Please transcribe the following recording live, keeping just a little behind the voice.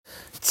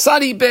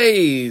Tzadi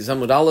Beis,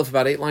 Amud Aleph,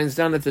 about 8 lines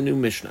down at the new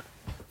Mishnah.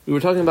 We were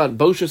talking about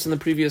Boshus in the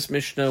previous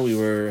Mishnah. We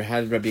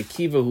had Rabbi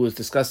Akiva who was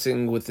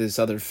discussing with this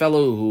other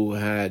fellow who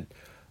had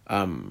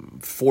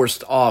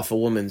forced off a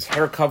woman's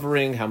hair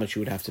covering, how much you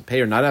would have to pay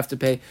or not have to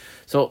pay.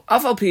 So,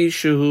 Afal Pi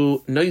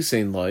Shehu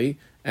Noisein Loi,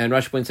 and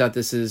Rashi points out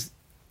this is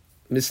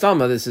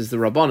Mistama, this is the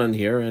Rabbanan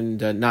here,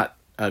 and not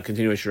a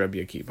continuation of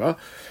Rabbi Akiva.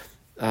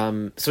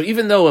 So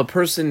even though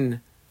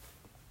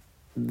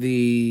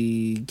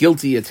the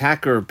guilty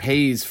attacker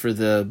pays for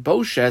the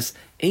boshes,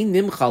 ein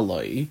nimcha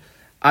loi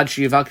ad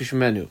sheyivakish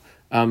menu.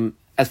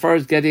 As far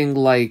as getting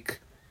like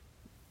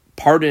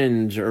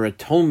pardons or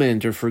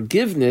atonement or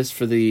forgiveness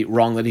for the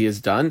wrong that he has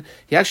done,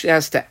 he actually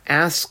has to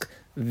ask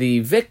the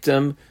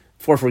victim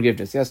for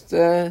forgiveness. He has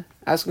to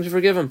ask him to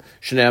forgive him.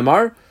 Shnei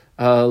Amar,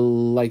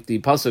 like the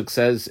pasuk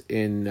says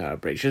in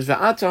Bereshis,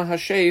 ve'ata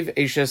hashev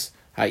eshes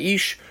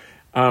ha'ish,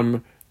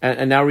 and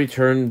now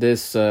return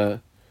this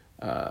woman.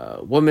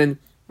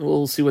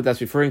 We'll see what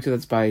that's referring to.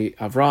 That's by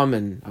Avram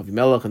and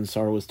Avimelech, and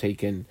Sarah was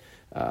taken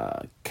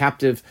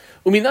captive.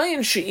 How do you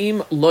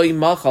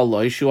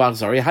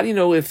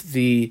know if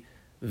the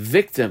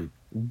victim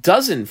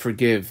doesn't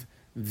forgive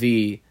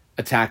the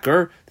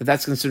attacker,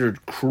 that's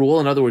considered cruel?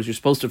 In other words, you're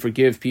supposed to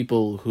forgive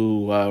people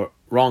who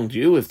wronged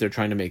you if they're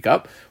trying to make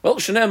up. Well,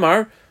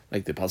 Shenemar,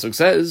 like the pasuk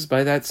says,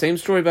 by that same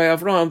story by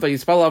Avram,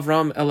 Vayispal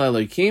Avram el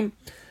Elokim,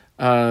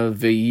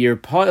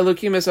 V'yirpa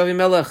Elokim es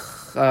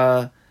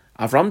Avimelech.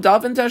 Avram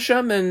davened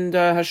Hashem, and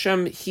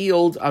Hashem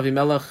healed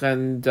Avimelech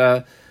and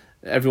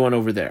everyone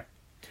over there.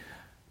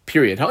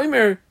 Period.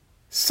 Ha'omer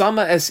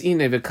sama es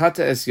ine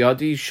v'kata es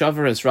yadi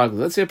shavar es ragli.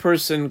 Let's say a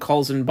person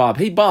calls in Bob.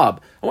 Hey Bob,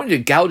 I want you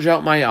to gouge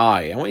out my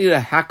eye. I want you to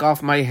hack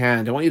off my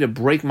hand. I want you to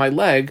break my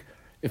leg.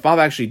 If Bob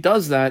actually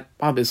does that,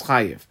 Bob is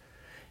chayiv.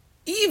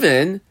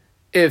 Even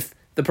if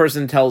the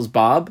person tells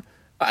Bob,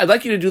 I'd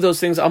like you to do those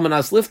things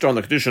almanas lifter on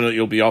the condition that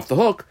you'll be off the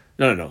hook.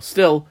 No.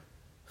 Still,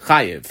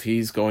 chayiv.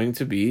 He's going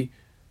to be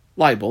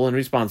liable and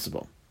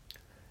responsible.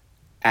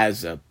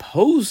 As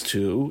opposed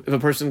to if a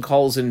person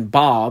calls in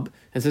Bob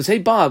and says, hey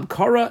Bob,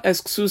 kara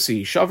es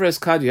ksusi, shavar es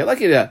kadi, I'd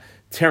like you to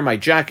tear my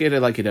jacket,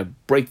 I'd like you to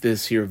break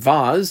this here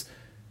vase,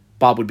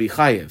 Bob would be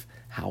chayiv.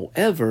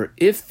 However,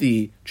 if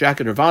the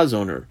jacket or vase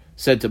owner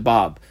said to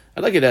Bob,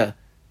 I'd like you to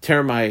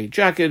tear my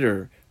jacket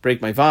or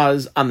break my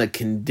vase on the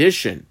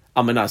condition,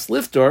 almanas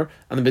liftor,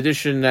 on the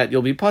condition that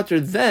you'll be pater,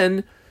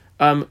 then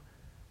almanas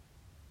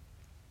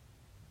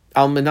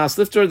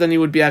liftor, then he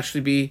would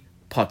actually be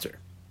pater.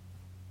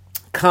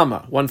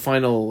 Kama, one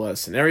final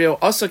scenario.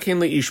 Asa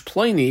kenli ish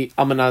ploini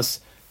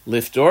almanas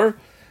liftor.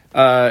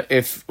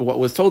 If what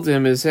was told to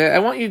him is, hey, I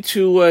want you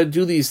to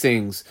do these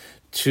things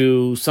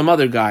to some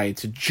other guy,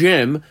 to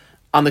Jim,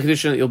 on the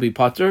condition that you'll be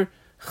pater.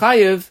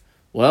 Chayiv,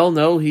 well,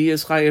 no, he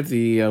is chayiv,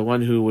 the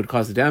one who would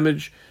cause the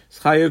damage. Is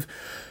chayiv.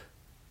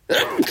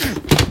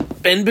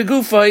 Ben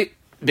begufay.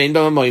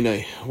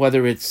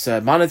 Whether it's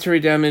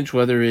monetary damage,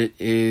 whether it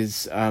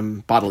is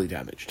bodily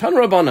damage. Tan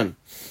Rabbanan.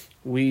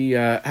 We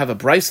have a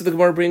Bryce that the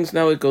Gemara brings.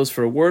 Now it goes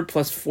for a word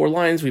plus 4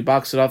 lines. We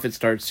box it off. It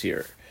starts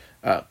here.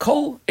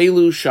 Kol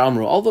elu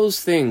shamru. All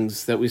those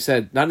things that we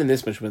said, not in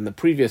this Mishnah, but in the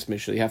previous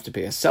Mishnah, you have to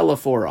pay a sela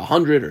for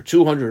 100 or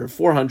 200 or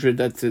 400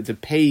 that's to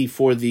pay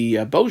for the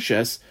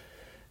boshes.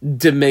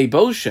 Demei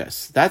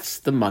boshes. That's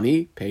the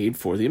money paid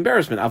for the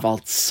embarrassment. Aval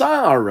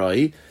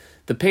tsaroi.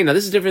 The pain. Now,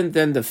 this is different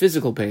than the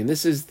physical pain.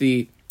 This is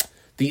the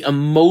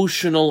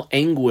emotional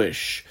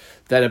anguish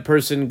that a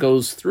person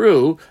goes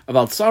through.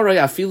 About sarai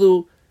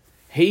afilu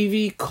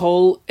hevi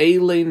kol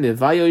ele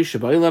nevayoy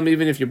shabaylam.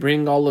 Even if you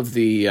bring all of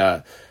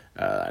the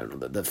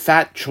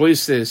fat,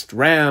 choicest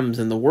rams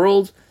in the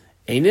world,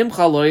 einim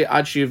chaloy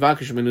ad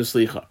shivakish menu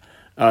slicha.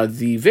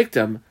 The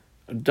victim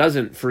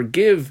doesn't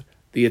forgive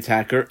the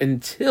attacker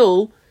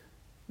until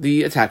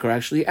the attacker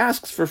actually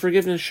asks for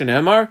forgiveness.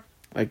 Shenemar,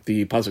 like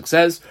the pasuk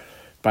says,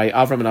 by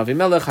Avram and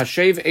Avimelech,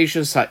 Hashev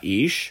Eshes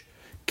Ha'ish,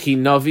 Ki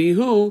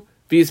Navihu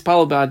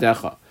V'Yispal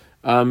Ba'adecha.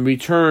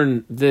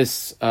 Return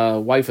this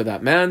wife of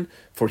that man,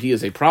 for he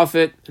is a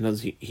prophet, and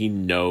he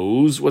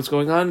knows what's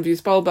going on,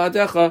 V'Yispal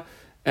Ba'adecha,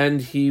 and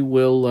he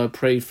will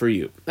pray for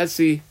you. That's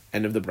the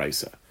end of the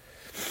brisa.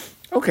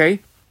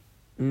 Okay,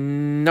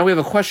 now we have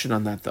a question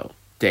on that though.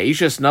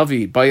 De'eshes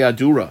Navi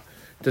Bayadura.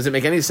 Does it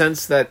make any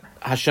sense that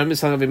Hashem is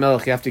telling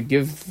Avimelech you have to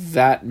give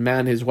that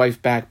man his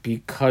wife back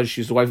because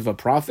she's the wife of a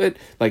prophet?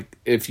 Like,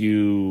 if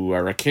you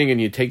are a king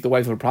and you take the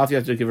wife of a prophet, you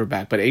have to give her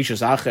back. But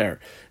Eishes Acher,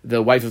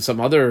 the wife of some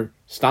other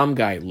stam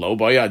guy, Lo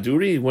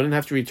Bayaduri, wouldn't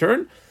have to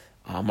return?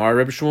 Amar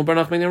Rebbe Shmuel Bar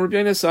Nachman and Rabbi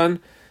Yonasan, son.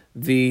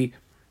 The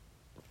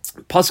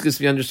pasuk is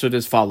to be understood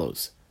as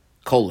follows: :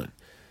 3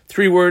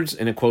 words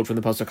in a quote from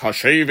the pasuk.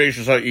 Hashev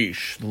Eishes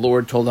Ha'ish. The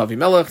Lord told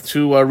Avimelech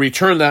to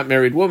return that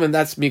married woman.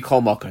 That's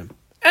Mikol Makom.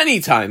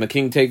 Anytime a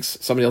king takes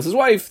somebody else's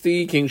wife,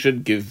 the king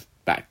should give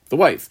back the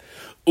wife.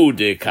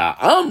 Udeka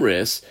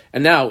Amris,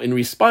 and now in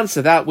response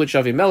to that which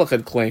Avimelech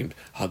had claimed,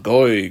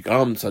 Hagoy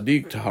gam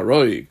tzadik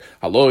taharoig,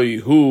 haloi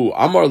hu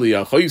amar li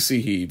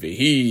achoisihi,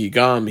 vehi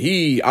gam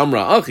hi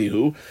amra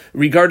achihu,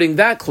 regarding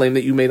that claim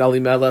that you made,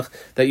 Avimelech,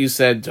 that you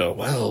said,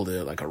 well,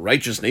 they're like a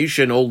righteous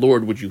nation, O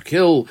Lord, would you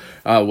kill?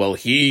 Well,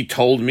 he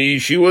told me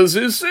she was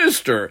his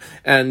sister,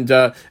 and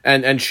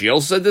she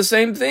also said the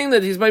same thing,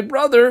 that he's my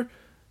brother.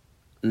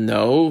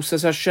 No,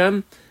 says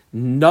Hashem,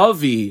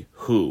 Navi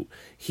hu.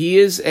 He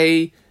is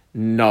a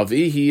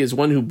Navi, he is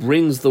one who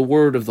brings the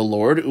word of the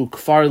Lord,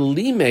 ukfar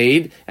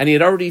limaid, and he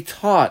had already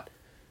taught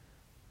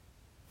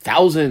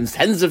thousands,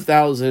 tens of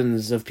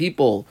thousands of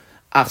people.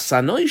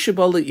 Achsanoi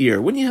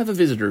shebal when you have a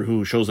visitor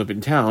who shows up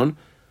in town,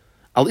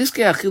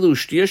 aliske achilu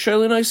shtia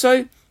shailin I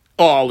say?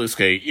 Oh,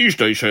 aliske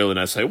ishtoi shailin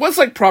I say. What's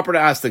like proper to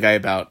ask the guy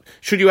about?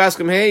 Should you ask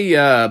him, hey,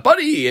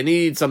 buddy, I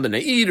need something to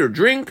eat or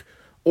drink?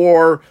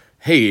 Or,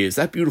 hey, is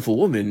that beautiful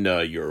woman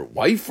your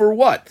wife or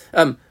what?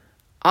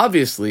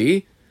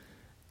 Obviously,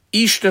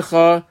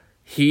 Ishtecha,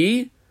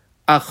 he,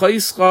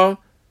 Achaischa,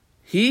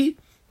 he,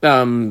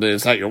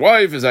 is that your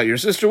wife, is that your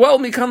sister? Well,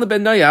 Mikan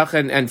ben Nayach,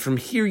 and from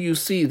here you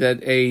see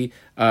that a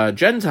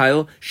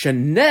Gentile,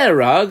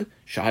 Shenerag,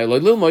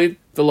 Shahiloi Lilmoid,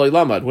 Veloy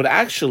Lamad, would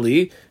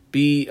actually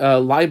be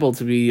liable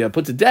to be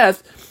put to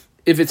death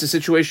if it's a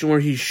situation where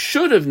he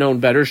should have known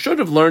better, should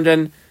have learned,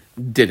 and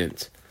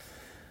didn't.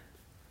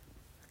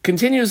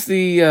 Continues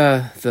the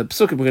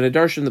psukim. We're going to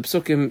darshan the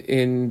psukim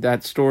in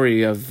that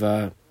story of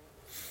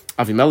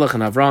Avimelech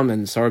and Avram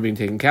and Sarah being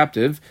taken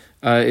captive.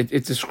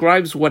 It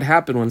describes what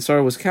happened when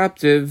Sarah was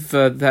captive,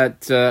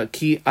 that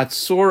ki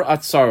atzor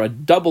atzar, a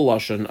double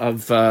lashon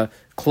of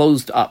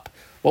closed up.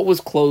 What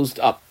was closed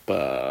up?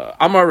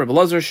 Amar Rebbe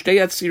Lazar,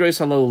 shtei atziros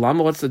halol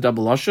lama. What's the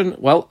double lashon?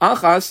 Well,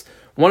 achas,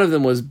 one of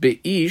them was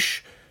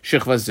beish,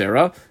 shechva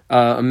zera,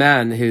 a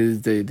man,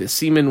 the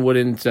semen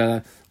wouldn't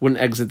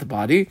exit the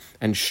body,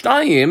 and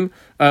shtayim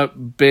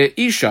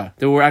be'isha.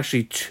 There were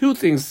actually two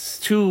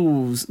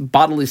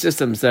bodily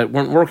systems that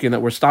weren't working,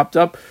 that were stopped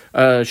up,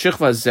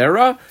 shechva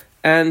zera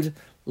and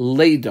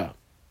leda.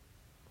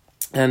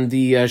 And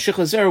the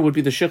shechva zera would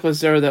be the shechva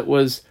zera that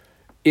was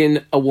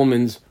in a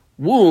woman's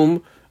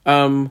womb.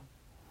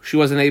 She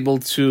wasn't able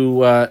to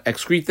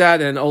excrete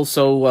that, and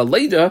also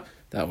leda,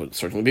 that would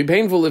certainly be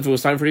painful if it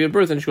was time for her to give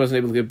birth and she wasn't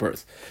able to give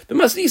birth. The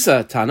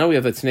Masnisa Tana, we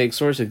have a Tanaic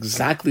source,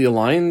 exactly a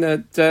line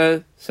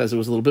that says it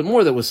was a little bit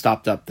more that was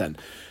stopped up then.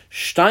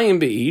 Shtayim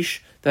Be'ish,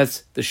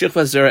 that's the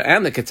Shechva Zera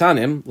and the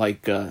Ketanim,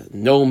 like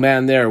no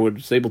man there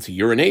was able to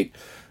urinate,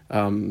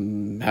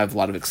 have a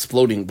lot of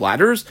exploding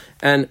bladders.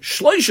 And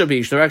Shloisha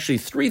Be'ish, there are actually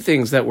three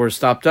things that were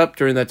stopped up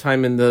during that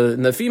time in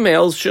the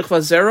females,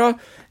 Shechva Zera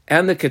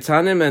and the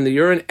Ketanim and the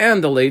urine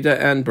and the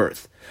Leda and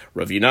birth.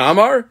 Ravina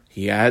Amar,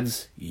 he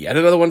adds yet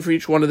another one for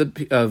each one of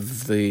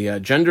the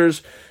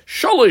genders.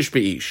 Sholosh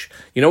Be'ish.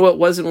 You know what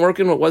wasn't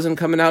working, what wasn't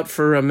coming out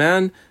for a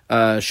man?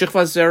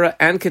 Shechva Zera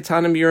and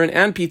Ketanim urine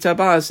and Pita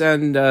Bas,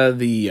 and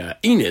the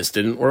Enos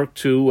didn't work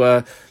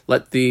to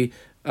let the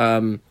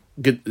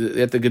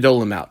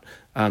Gedolim out.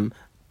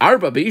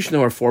 Arba Be'ish,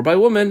 or four by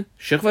woman,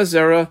 Shechva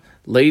Zera,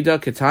 Leda,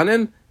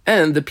 Ketanim,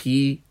 and the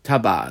Pita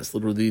Bas,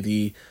 literally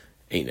the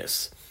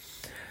Enos.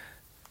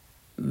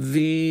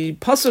 The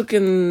pasuk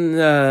in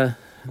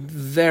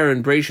there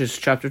in Bereshis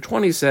chapter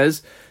 20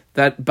 says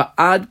that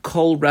ba'ad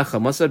kol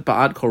rechem. What's that?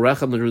 Ba'ad kol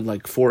rechem, literally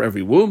like for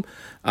every womb.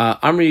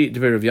 Amri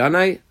dever Rav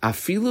Yanai,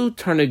 afilu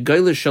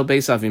tarnegoyles shel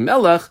beis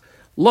Avimelech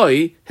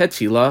loy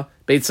hetila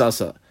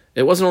beitzasa.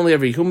 It wasn't only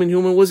every human,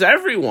 it was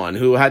everyone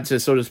who had to,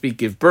 so to speak,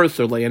 give birth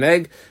or lay an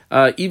egg.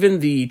 Even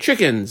the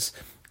chickens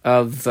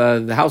of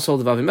the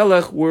household of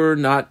Avimelech were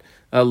not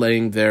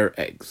laying their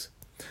eggs.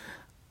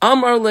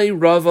 Amar le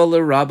Rava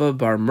le Rabba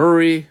bar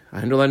Murray.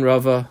 I underline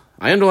Rabba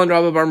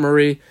bar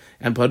Murray,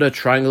 and put a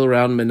triangle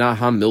around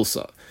Menaham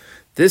Milsa.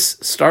 This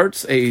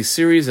starts a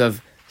series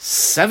of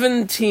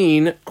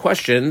 17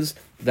 questions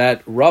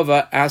that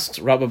Rava asks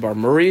Rabba bar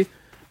Murray.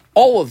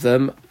 All of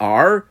them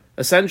are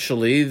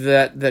essentially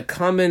the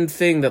common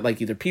thing that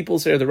like either people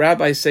say or the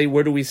rabbis say.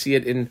 Where do we see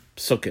it in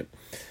Psukim?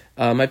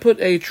 I put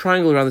a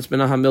triangle around this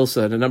Menaham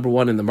Milsa and a number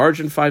 1 in the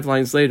margin. 5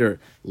 lines later,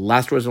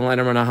 last words in the line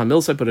of Menaham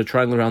Milsa, I put a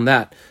triangle around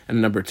that, and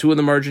a number 2 in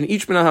the margin.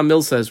 Each Menaham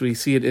Milsa, as we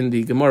see it in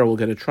the Gemara, will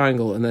get a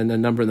triangle and then a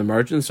number in the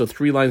margin. So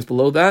 3 lines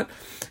below that,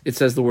 it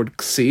says the word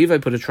ksiv. I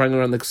put a triangle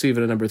around the ksiv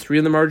and a number 3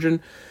 in the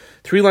margin.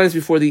 3 lines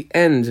before the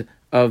end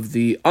of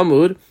the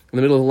Amud, in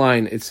the middle of the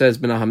line, it says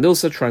Menaham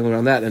Milsa, triangle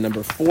around that, and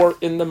number 4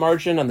 in the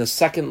margin. On the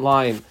second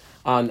line,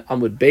 on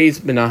Amud Beis,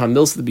 Menaham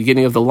Milsa, the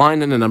beginning of the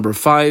line, and a number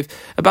 5.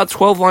 About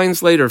 12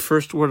 lines later,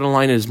 first word on the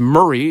line is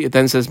Murray. It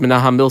then says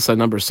Menaham Milsa,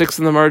 number 6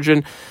 in the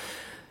margin.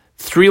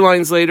 4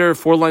 lines later, at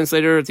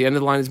the end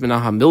of the line is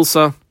Menaham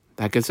Milsa.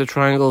 That gets a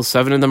triangle.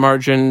 7 in the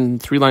margin.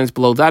 3 lines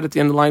below that, at the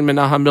end of the line,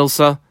 Menaham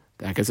Milsa.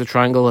 That gets a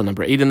triangle. And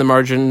number 8 in the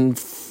margin.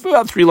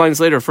 About 3 lines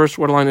later, first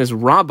word on the line is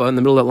Rabba. In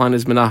the middle of that line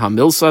is Menaham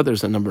Milsa.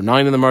 There's a number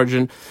 9 in the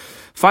margin.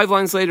 5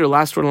 lines later,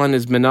 last word on the line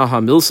is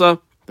Menaham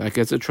Milsa. That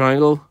gets a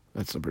triangle.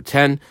 That's number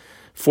 10.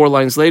 4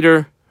 lines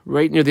later,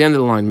 right near the end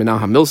of the line. Minah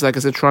HaMilsa, that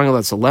gets a triangle,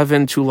 that's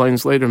 11. 2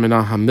 lines later,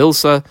 Minah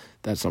HaMilsa,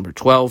 that's number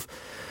 12.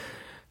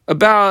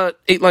 About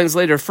 8 lines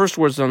later, first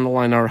words on the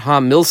line are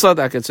HaMilsa,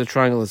 that gets a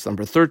triangle, that's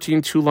number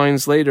 13. 2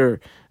 lines later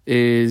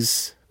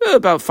is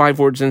about 5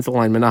 words into the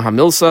line, Minah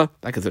HaMilsa,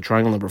 that gets a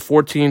triangle, number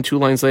 14. 2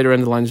 lines later,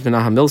 end of the line is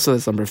Minah HaMilsa,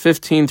 that's number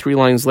 15. 3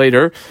 lines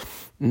later,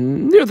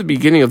 near the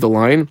beginning of the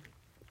line,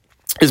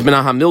 is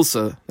Minah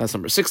HaMilsa, that's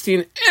number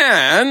 16,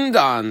 and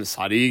on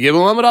Sadi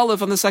Gimel Amud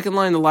Aleph on the second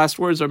line, the last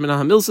words are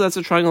Minah HaMilsa, that's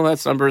a triangle,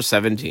 that's number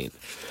 17.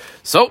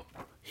 So,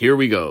 here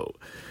we go.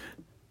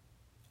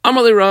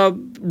 Amalei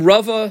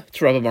Rava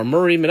to Rabba Bar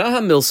Murray, Minah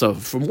HaMilsa.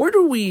 From where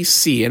do we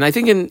see? And I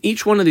think in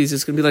each one of these,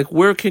 it's going to be like,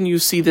 where can you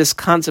see this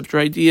concept or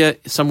idea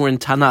somewhere in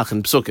Tanakh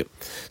and Psukim?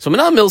 So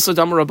Minah HaMilsa,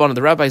 Damar Rabbana,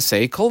 the rabbis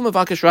say, Kol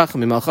mevakesh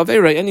rachamim al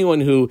chaverei, anyone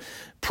who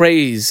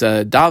prays,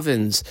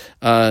 davens,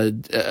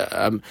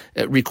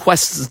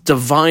 requests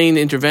divine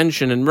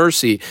intervention and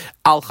mercy,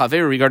 al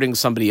chaver, regarding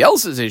somebody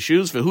else's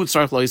issues, v'hu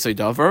tzarich lo yisei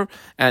davar,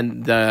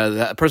 and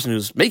the person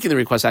who's making the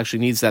request actually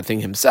needs that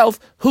thing himself,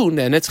 hu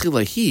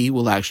nenetzchila, he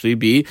will actually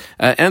be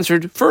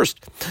answered first.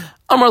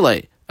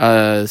 Amarle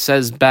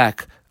says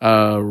back,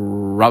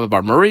 Rabba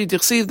Bar Murray,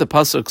 Dichsiv, the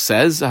pasuk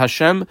says,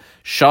 Hashem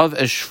shav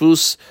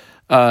eshfus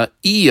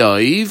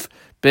Eiv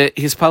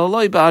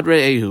behispaleloi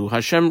ba'adrei Ehu.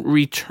 Hashem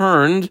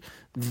returned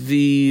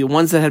the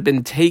ones that had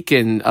been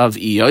taken of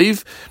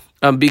Eiv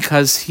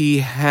because he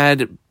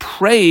had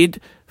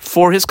prayed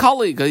for his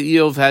colleague.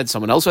 Eiv had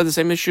someone else who had the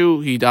same issue.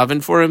 He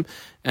davened for him,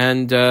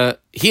 and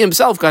he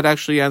himself got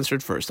actually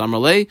answered first.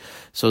 Amalei,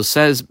 so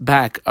says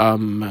back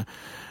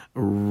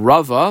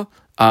Rava,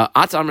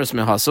 At Amris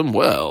Mehasam,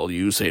 well,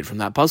 you say it from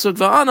that pasuk.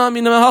 Va'ana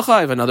mina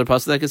mehachai, another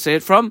pasuk that I could say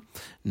it from,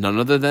 none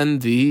other than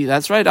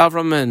that's right,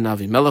 Avram and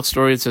Avimelech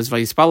story. It says,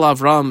 Vayispal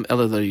Avram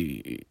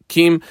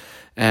Elohim,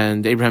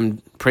 and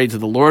Abraham prayed to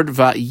the Lord.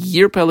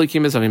 Va'yir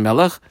Elohim es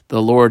Avimelech,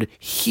 the Lord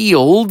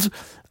healed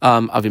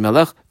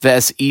Avimelech.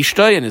 Ve'es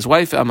Ishtay, and his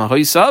wife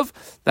Amahoisav.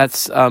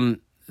 That's the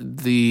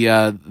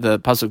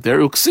pasuk there,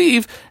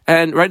 Uksiv,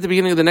 and right at the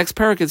beginning of the next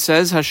parak it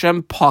says,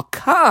 Hashem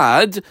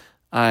pakad,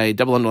 I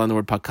double underline the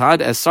word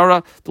pakad, as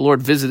Sarah, the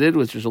Lord visited,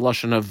 which is a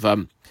lashon of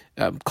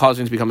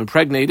causing to become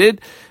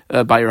impregnated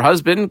by your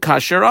husband,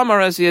 Kasher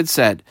Amar, as he had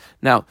said.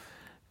 Now,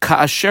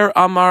 Kasher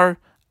Amar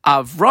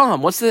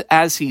Avram, what's the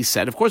as he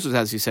said? Of course it was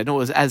as he said. No, it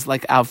was as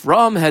like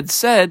Avram had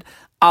said,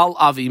 Al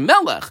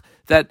Avimelech,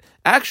 that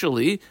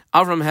actually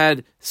Avram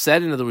had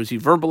said, in other words, he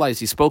verbalized,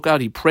 he spoke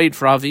out, he prayed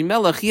for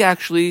Avimelech. He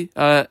actually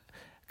got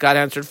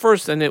answered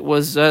first, and it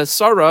was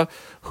Sarah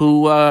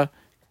who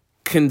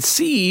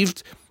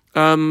conceived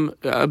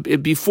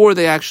before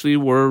they actually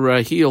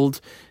were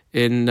healed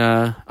in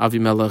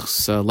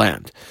Avimelech's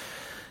land.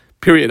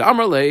 Period.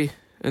 Amarle,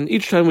 and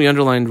each time we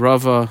underlined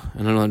Rava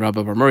and underlined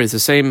Rabba Bar Murray, it's the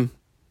same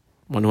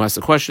one who asked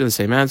the question, the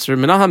same answer.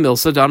 Minah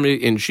HaMilsa,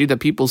 Damri Inshi, that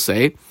people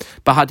say,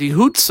 Bahati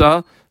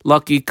Hutsa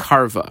Lucky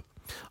Karva.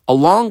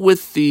 Along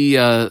with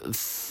the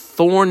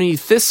thorny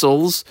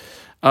thistles,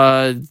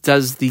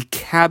 does the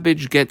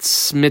cabbage get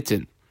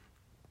smitten?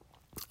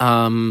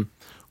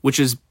 Which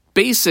is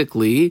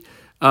basically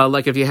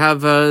like if you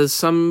have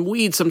some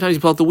weeds, sometimes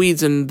you pull out the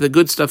weeds and the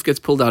good stuff gets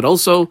pulled out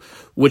also,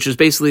 which is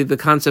basically the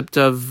concept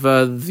of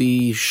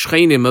the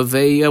shchenim of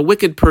a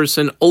wicked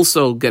person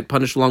also get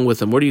punished along with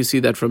them. Where do you see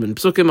that from in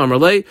Psukim?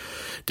 Amarle,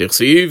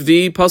 Dichsiv,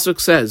 the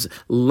pasuk says,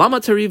 Lama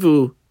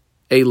tarivu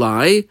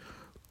Eli,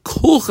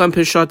 kulchem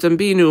pishatem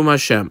binu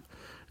Hashem.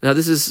 Now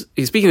he's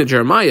speaking to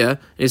Jeremiah, and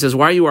he says,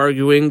 why are you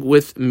arguing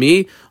with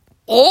me?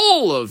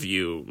 All of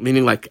you,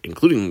 meaning like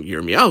including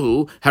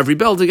Yirmiyahu, have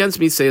rebelled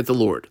against me, saith the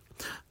Lord.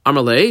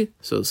 Amalei,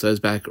 so it says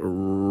back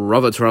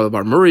Rava to Rabba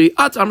Bar Murray,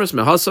 At Amris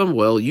Mehasam,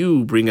 well,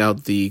 you bring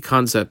out the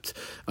concept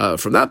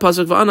from that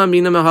pasuk, Va'ana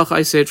mina mehach,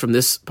 I say it from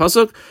this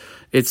pasuk.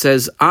 It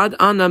says, Ad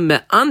ana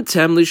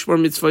me'antem lishmor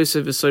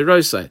mitzvosei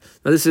v'soirosei.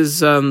 Now this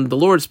is the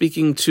Lord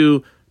speaking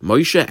to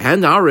Moshe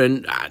and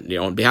Aaron,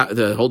 on behalf of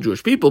the whole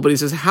Jewish people, but he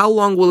says, how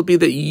long will it be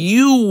that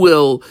you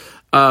will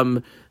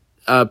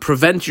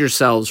prevent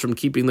yourselves from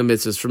keeping the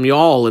mitzvahs, from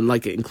y'all, and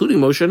like including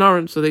Moshe and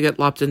Aaron, so they get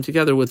lopped in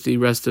together with the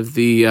rest of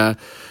the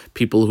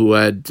people who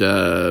had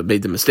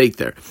made the mistake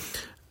there.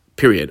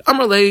 Period.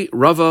 Amarle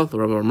Rava, the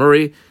Rabba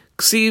Murray,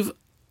 Ksiv,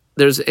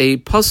 there's a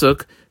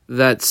pasuk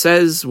that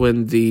says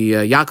when the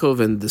Yaakov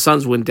and the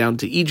sons went down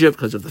to Egypt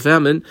because of the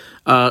famine,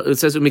 it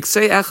says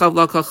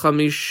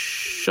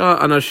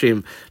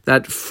anashim,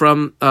 that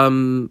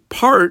from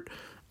part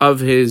of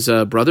his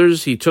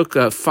brothers he took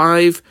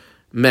 5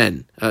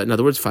 men. In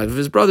other words, 5 of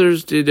his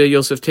brothers did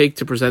Yosef take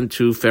to present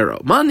to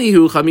Pharaoh.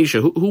 Manihu chamisha,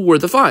 who were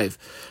the 5?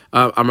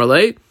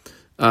 Amarle,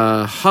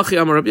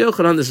 Hachi Amar Rabbi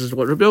Yochanan, this is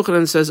what Rabbi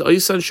Yochanan says,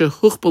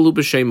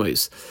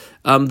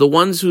 the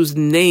ones whose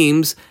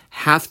names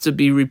have to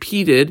be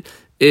repeated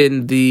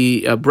in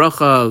the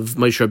bracha of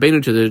Moshe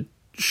Rabbeinu to the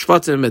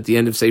Shvatim at the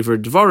end of Sefer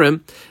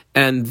Devarim,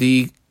 and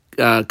the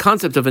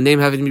concept of a name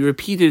having to be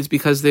repeated is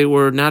because they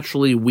were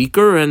naturally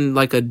weaker, and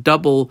like a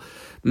double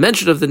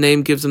mention of the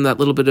name gives them that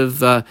little bit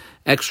of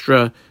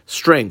extra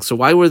strength. So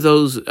why were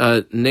those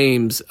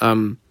names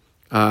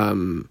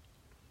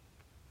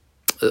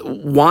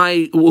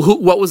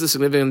what was the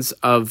significance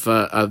of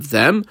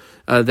them?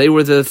 They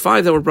were the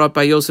 5 that were brought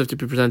by Yosef to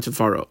be presented to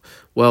Pharaoh.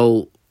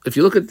 Well, if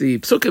you look at the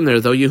psukim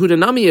there, though, Yehuda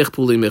Nami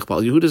Echpuli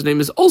Michbal, Yehuda's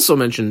name is also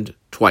mentioned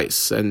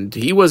twice, and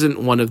he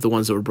wasn't one of the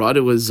ones that were brought.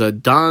 It was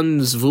Dan,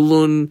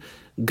 Zvulun,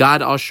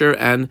 Gad, Asher,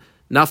 and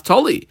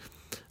Naphtali.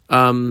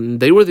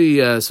 They were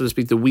the, so to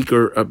speak, the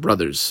weaker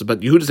brothers.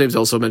 But Yehuda's name is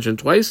also mentioned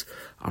twice.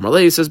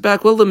 Amarlei says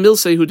back, well, the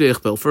Milse Yehuda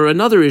Ichbel. For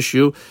another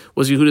issue,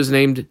 was Yehuda's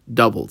name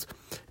doubled.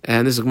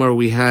 And this is Gemara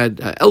we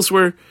had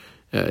elsewhere.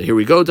 Here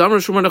we go. Damar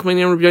Shumar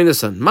Nachmani Rabbi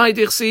Yonasan. My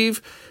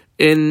Dichsiv.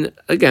 In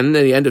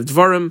the end of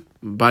Dvarim,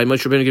 by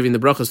Moshe Rabbeinu giving the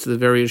brachas to the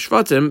various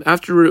Shvatim,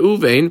 after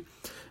Reuven,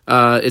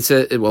 by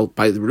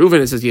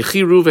Reuven it says,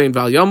 Yechi Reuven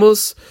Val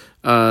Yamus,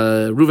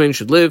 Reuven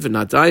should live and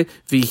not die,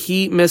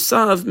 Vihi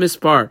Mesav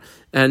Mispar,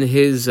 and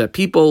his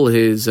people,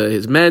 his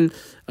men,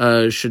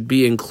 should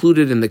be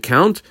included in the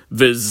count,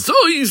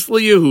 V'zois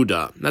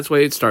Yehuda. That's why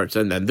it starts,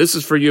 and then this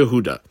is for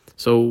Yehuda.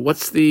 So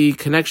what's the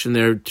connection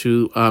there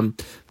to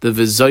the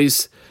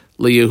V'zois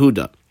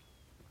Yehuda?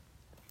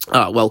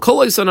 Kol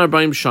Oisan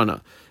Arbaim Shana.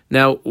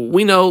 Now,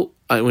 we know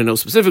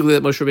specifically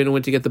that Moshe Rabbeinu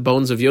went to get the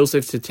bones of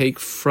Yosef to take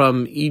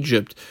from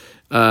Egypt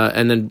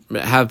and then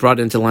have brought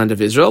into the land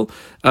of Israel.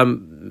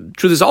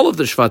 Truth is, all of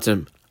the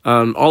Shvatim,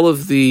 all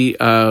of the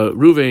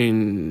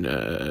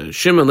Reuven,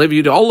 Shimon, Levi,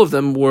 Yehuda, all of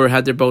them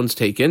had their bones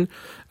taken.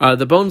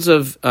 The bones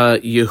of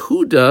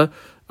Yehuda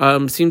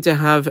seem to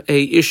have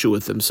a issue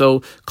with them.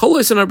 So, Kol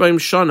Oisan Arbaim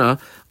Shana,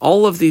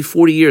 all of the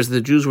 40 years that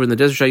the Jews were in the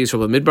desert Shai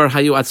Yisrael, Midbar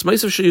Hayu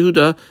Atzmais of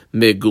Yehuda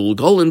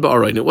Megulgol in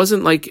Ba'arain. It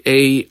wasn't like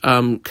a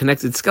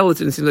connected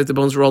skeleton. It seemed like the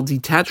bones were all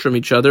detached from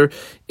each other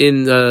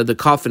in the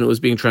coffin it was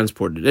being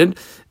transported in,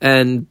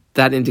 and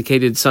that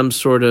indicated some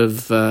sort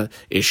of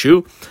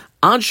issue.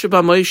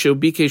 Until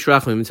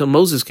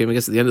Moses came, I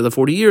guess, at the end of the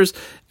 40 years,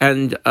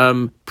 and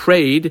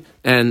prayed,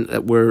 and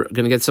we're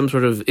going to get some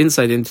sort of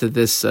insight into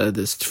this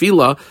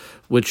tefillah,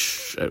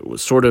 which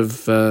was sort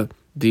of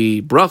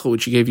the bracha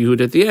which he gave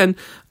Yehuda at the end.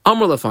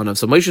 Amar Lafanav.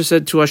 So Moshe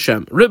said to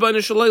Hashem, Rebbeinu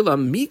Shalayla,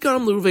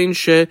 Mikam Reuven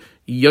she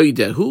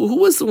Yoide. Who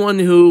was the one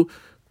who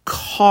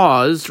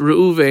caused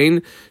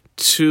Reuven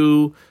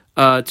to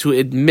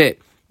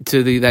admit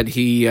that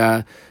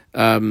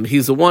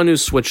he's the one who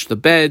switched the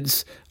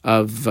beds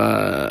of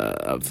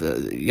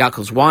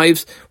Yaakov's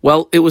wives?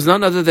 Well, it was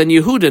none other than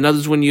Yehuda. In other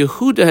words, when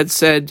Yehuda had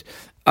said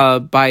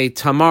by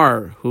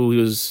Tamar, who he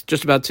was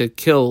just about to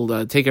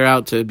kill, take her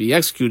out to be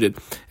executed,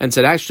 and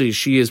said, actually,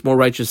 she is more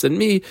righteous than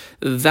me,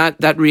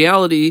 that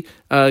reality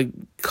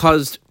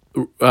caused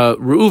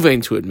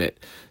Reuven to admit.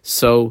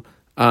 So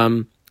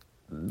Moshe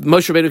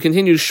Rabbeinu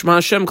continues, Shema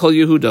Hashem Kol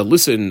Yehuda,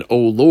 listen, O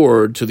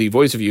Lord, to the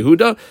voice of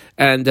Yehuda,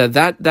 and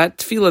that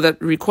tefillah,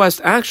 that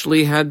request,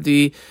 actually had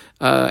the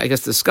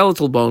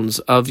skeletal bones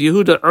of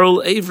Yehuda,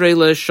 Earl Avrei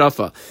Le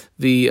Shafa,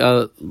 the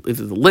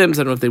limbs,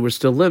 I don't know if they were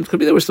still limbs, could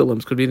be they were still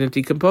limbs, could be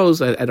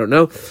decomposed, I don't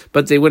know,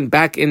 but they went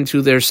back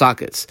into their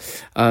sockets,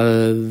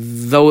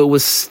 though it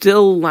was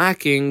still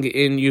lacking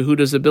in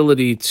Yehuda's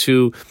ability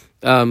to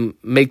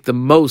make the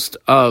most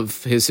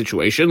of his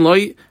situation.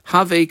 Loi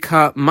have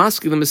ka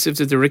masculine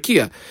masivta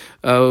derakia.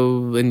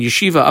 In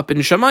yeshiva up in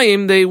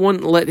Shamayim, they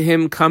wouldn't let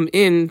him come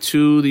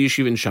into the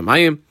yeshiva in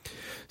Shamayim.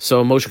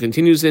 So Moshe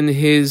continues in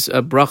his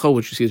bracha,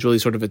 which you see is really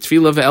sort of a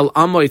tefillah, ve'el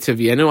amoy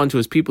tevienu, unto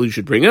his people you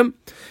should bring him,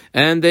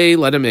 and they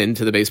let him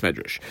into the base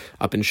medrash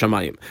up in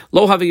Shamayim.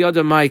 Lo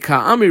haviyada mai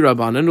ka'amri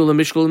rabbanan ula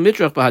mishkol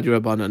mitrach bahadi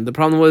rabbanan. The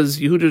problem was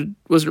Yehuda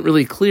wasn't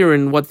really clear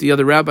in what the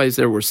other rabbis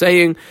there were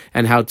saying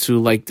and how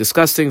to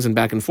discuss things and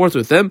back and forth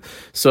with them.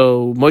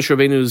 So Moshe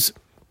Rabbeinu's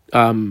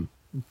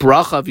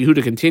bracha of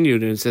Yehuda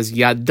continued, and it says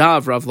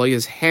Yadav Rav Lo,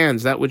 his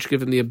hands, that which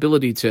give him the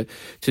ability to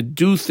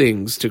do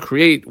things, to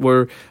create,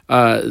 were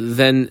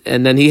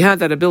then he had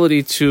that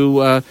ability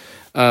to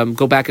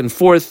go back and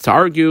forth, to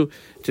argue,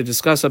 to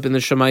discuss up in the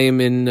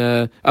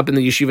Shemayim up in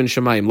the yeshiva in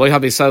Shemayim. Lo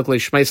have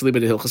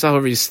Hilchos.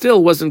 However, he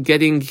still wasn't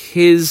getting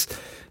his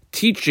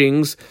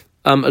teachings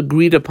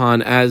agreed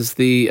upon as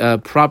the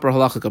proper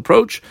halachic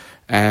approach,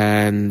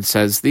 and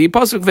says the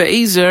pasuk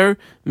ve'ezer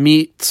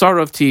mi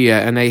tzarav tiyeh,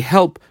 and a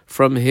help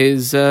from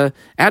his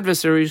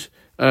adversaries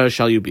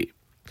shall you be.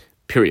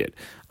 Period.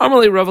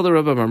 Amalei Rav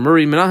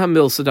Marmuri Menachem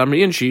Mil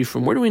Sadamri Inshi.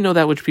 From where do we know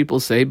that which people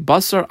say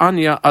Basar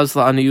Anya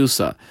Azla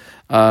Aniusa?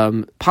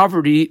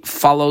 Poverty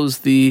follows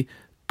the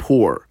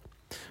poor.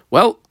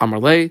 Well,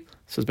 Amalei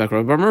says back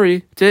Rav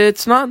Marmuri,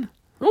 it's not.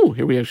 Oh,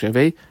 here we actually have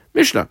a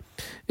Mishnah.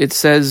 It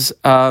says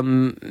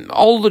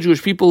all the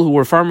Jewish people who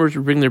were farmers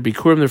would bring their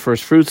bikurim, their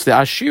first fruits. The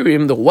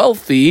Ashirim, the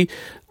wealthy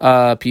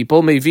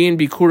people, Mevin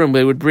bikurim,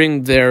 they would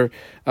bring their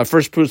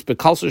first fruits,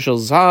 bekalsa shel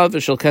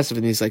zav shel kesef,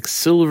 in these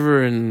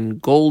silver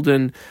and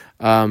golden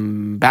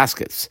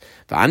baskets.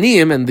 The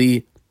Aniyim, and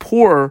the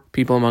poor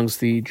people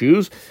amongst the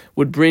Jews,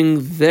 would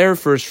bring their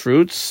first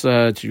fruits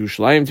to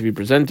Yerushalayim to be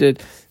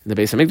presented in the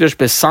Beis Hamikdash.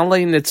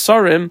 Besalei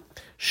nitzarim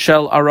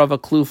shel arava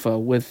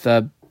klufa, with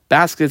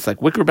baskets,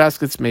 like wicker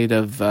baskets made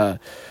of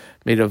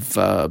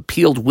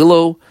peeled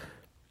willow.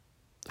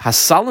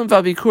 Hasalim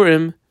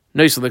v'abikurim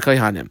noisel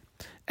lekayhanim,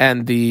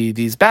 and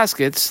these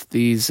baskets,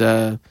 these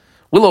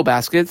willow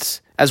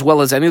baskets, as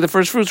well as any of the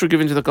first fruits were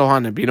given to the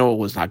Kohanim. You know what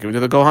was not given to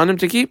the Kohanim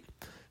to keep?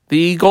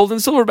 The gold and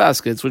silver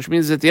baskets, which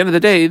means at the end of the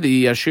day,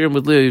 the Ashirim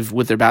would live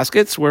with their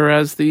baskets,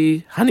 whereas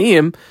the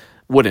Haniyim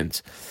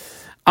wouldn't.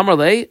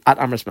 Amrle at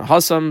Amras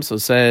Mahasam, so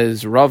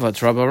says Rava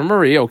to Rabba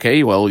Murray,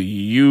 okay, well,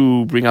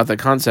 you bring out the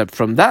concept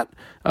from that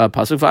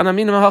pasuk,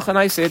 V'anamina Mahach, and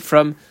I say it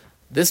from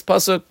this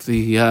pasuk,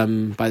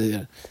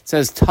 it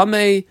says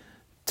Tameh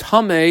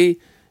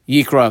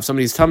Yikra. If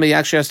somebody's Tameh, he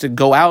actually has to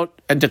go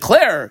out and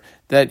declare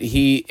that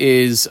he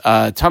is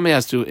Tameh,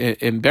 has to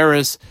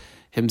embarrass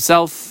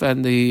himself,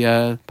 and the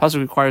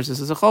pasuk requires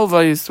this as a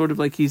chova. He's sort of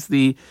like he's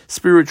the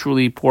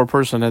spiritually poor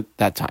person at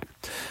that time.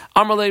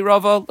 Amarle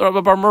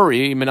Rava Bar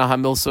Murray Minaha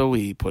Milsa.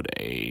 We put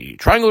a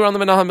triangle around the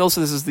Minaha Milsa.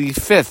 This is the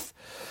fifth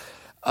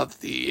of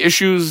the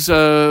issues.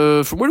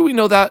 From where do we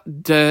know that?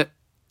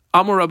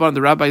 Amor Rabban,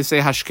 the rabbis say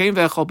Hashkein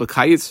ve'echol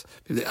b'kayitz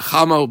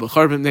chama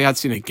u'b'charbim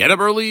ne'atzina. Get up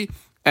early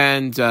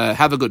and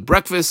have a good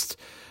breakfast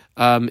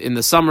in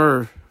the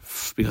summer,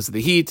 because of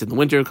the heat, in the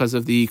winter because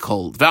of the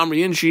cold.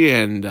 Vamri Inshi,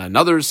 and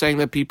another saying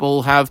that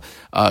people have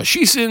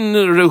Shisin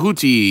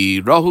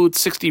Rehuti, Rahut,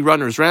 60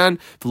 runners ran,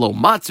 V'lo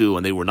Matu,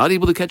 and they were not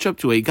able to catch up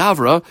to a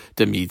Gavra,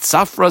 Demit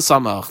Safra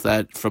Samach,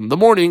 that from the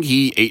morning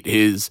he ate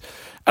his,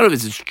 I don't know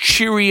if it's his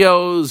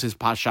Cheerios, his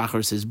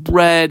Pashachars, his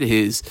bread,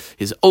 his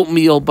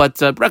oatmeal, but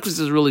breakfast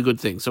is a really good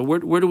thing. So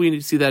where do we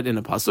see that in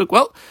a pasuk?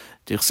 Well,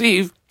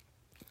 Tichsiv,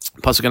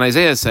 pasuk in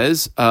Isaiah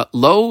says,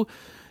 Lo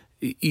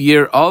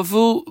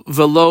Yiravu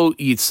velo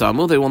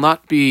yitsamu. They will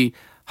not be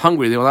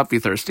hungry, they will not be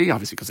thirsty,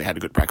 obviously because they had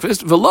a good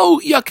breakfast. Velo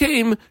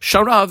yakim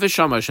shara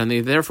v'shamash, and they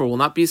therefore will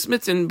not be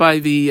smitten by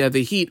the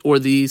heat or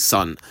the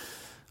sun.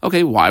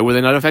 Okay, why were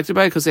they not affected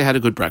by it? Because they had a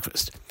good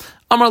breakfast.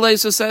 Amar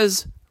Leisa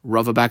says,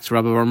 Rava back to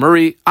Rabbi Bar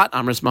Murray, at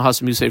Amras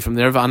Mahasam, you say from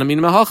there, V'anamin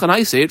Mahach, and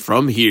I say it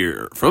from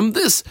here, from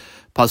this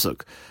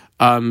pasuk.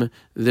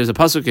 There's a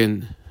pasuk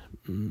in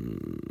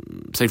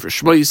Sefer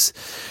Shmois,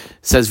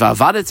 says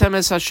Va'avadetem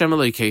es Hashem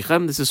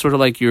Elokeichem. This is sort of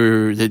like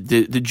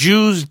the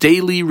Jews'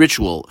 daily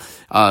ritual.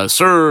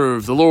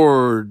 Serve the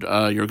Lord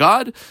your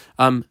God.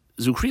 Zukriya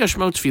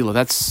Shmo Tefillah.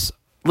 That's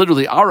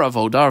literally our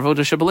avodah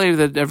shebelev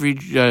that every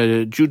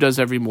Jew does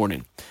every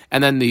morning.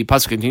 And then the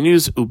pasuk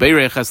continues,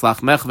 Ubeirech es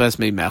lachmech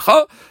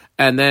v'esmeimecha,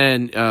 and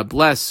then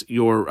bless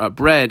your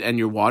bread and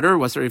your water.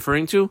 What's it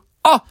referring to?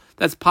 Oh,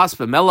 that's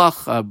paspa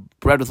melach,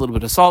 bread with a little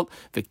bit of salt,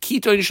 the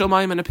kito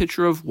yishalmayim, and a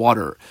pitcher of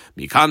water.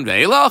 Mikan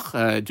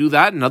ve'elach, do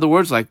that. In other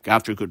words, like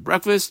after a good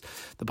breakfast,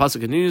 the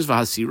pasuk continues,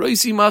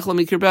 v'hasiroisi mach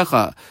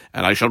lamikirbecha,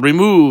 and I shall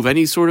remove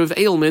any sort of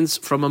ailments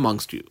from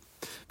amongst you.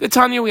 The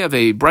Tanya, we have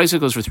a brisa,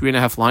 goes for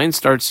 3.5 lines,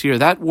 starts here.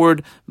 That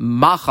word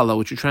machala,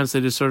 which you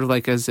translated sort of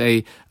like as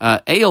a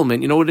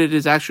ailment, you know what it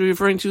is actually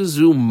referring to?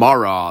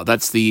 Zumara.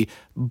 That's the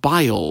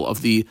bile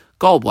of the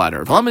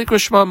gallbladder.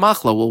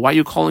 Well, why are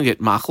you calling it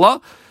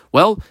machla?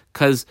 Well,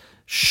 because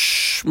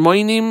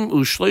shmoinim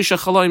u'shloisha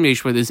chalaim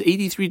yesh, where there's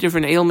 83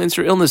 different ailments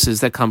or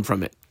illnesses that come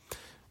from it.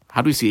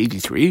 How do we see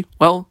 83?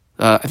 Well,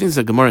 I think it's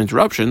a Gemara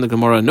interruption. The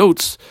Gemara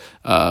notes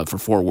for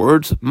 4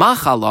 words.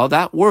 Machala,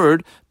 that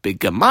word, big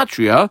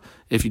gematria.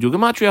 If you do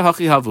gematria,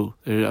 hachi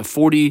havu,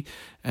 40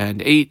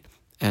 and 8,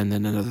 and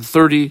then another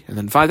 30, and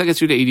then 5, that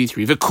gets you to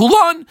 83.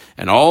 V'kulan,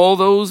 and all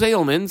those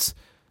ailments,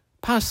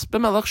 pas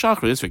b'melach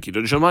shachris,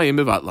 v'kidon shamayim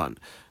b'vatlan.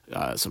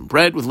 Some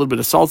bread with a little bit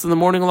of salt in the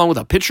morning along with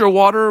a pitcher of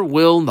water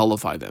will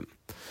nullify them.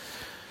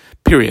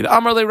 Period.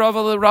 Amar le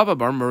Rava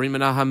Bar Murray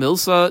Minaha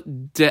Milsa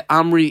de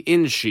Amri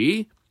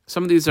Inshi.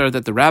 Some of these are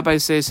that the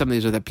rabbis say, some of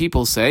these are that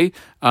people say.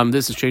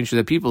 This is changed to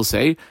that people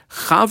say.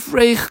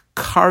 Chavrech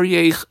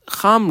karyech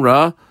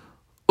chamra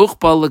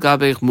uchba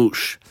legabech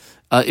mush.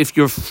 If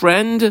your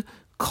friend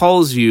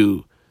calls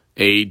you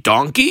a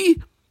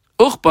donkey,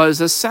 uchba is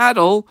a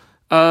saddle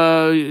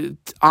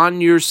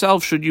on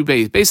yourself should you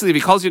bathe. Basically, if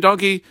he calls you a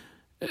donkey,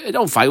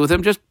 don't fight with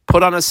him, just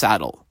put on a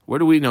saddle. Where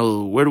do we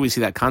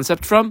see that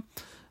concept from?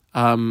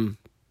 Now,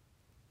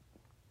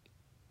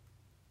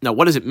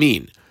 what does it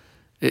mean?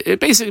 It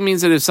basically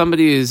means that if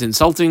somebody is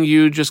insulting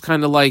you, just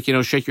kind of like,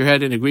 shake your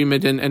head in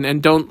agreement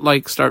and don't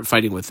like start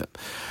fighting with them.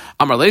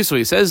 Amar Le, so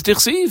he says,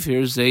 Dichsiv,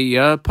 here's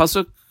a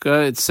pasuk,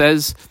 it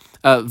says,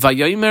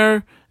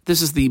 Vayomer,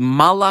 this is the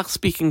Malach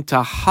speaking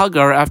to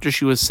Hagar after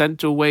she was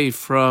sent away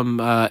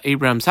from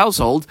Abraham's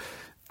household.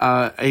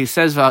 He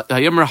says,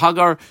 Hayomer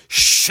Hagar,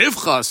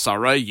 Shivcha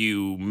Sarah,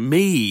 you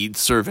maid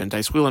servant.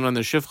 I squeal on the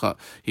Shivcha.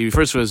 He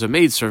refers to her as a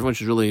maid servant,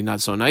 which is really not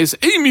so nice.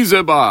 Amy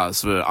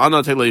Zebas,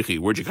 Ana Telechi,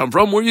 where'd you come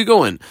from? Where are you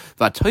going?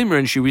 Vatomer,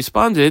 and she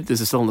responded, this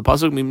is still in the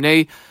pasuk,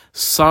 Mimnei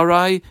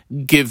Sarai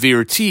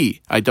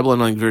Gevirti. I double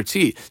underline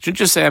Gevirti. She didn't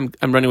just say, I'm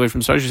running away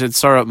from Sarah. She said,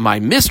 Sarah,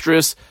 my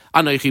mistress,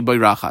 Anaichi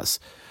Bayrachas.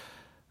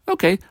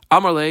 Okay,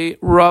 Amar le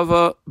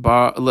Rava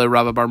Bar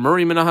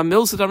Murray Minaha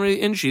Milsa Damri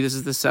Inshi. This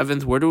is the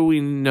 7th. Where do we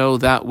know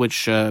that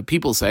which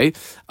people say?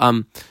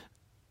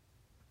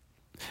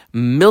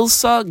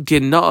 Milsa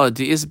Gena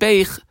de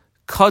Isbeich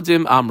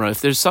Kadim Amra. If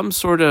there's some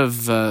sort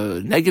of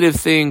negative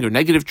thing or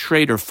negative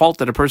trait or fault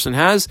that a person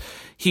has,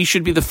 he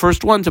should be the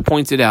first one to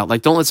point it out.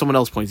 Like, don't let someone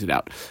else point it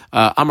out.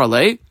 Amar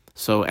le.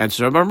 So,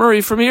 answer Bar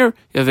Murray from here.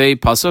 You have a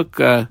pasuk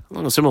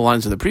along the similar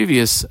lines of the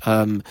previous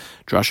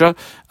drasha.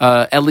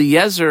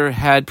 Eliezer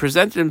had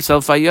presented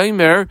himself.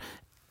 Vayomer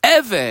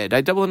Eved.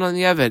 I double in on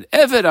the Eved.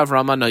 Eved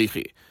Avram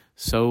Anoichi.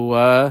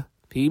 So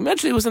he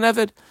mentioned he was an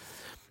Eved.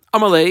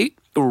 Amalei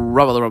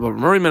Rabba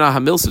Murray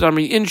Menachem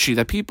Milsadamri Inchi.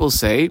 That people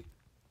say.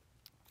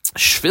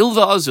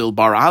 Shvilva azil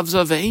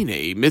baravza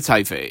veine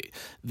mitaife.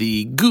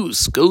 The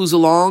goose goes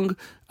along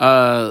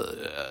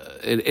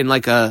in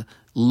like a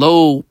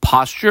low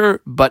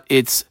posture, but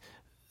its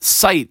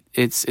sight,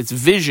 its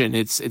vision,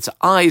 its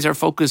eyes are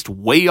focused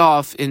way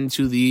off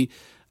into the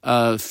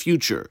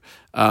future.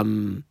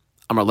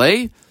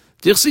 Amarle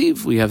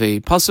Dirsiv. We have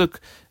a pasuk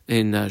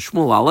in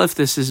Shmuel Aleph.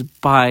 This is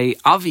by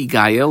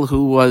Avigail,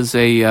 who was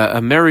a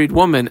married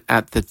woman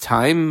at the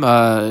time.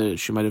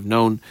 She might have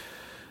known.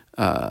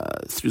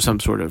 Through some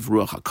sort of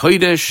Ruach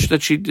HaKodesh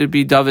that she'd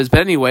be Daviz. But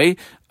anyway,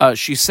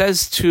 she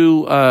says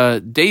to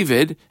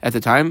David at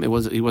the time, he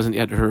wasn't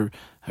yet her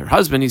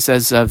husband, he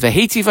says,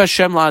 Vehetiv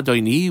Hashem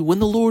la'adoini, when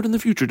the Lord in the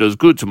future does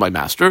good to my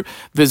master,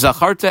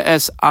 V'zacharta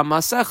es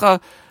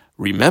amasecha,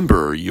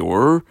 remember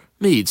your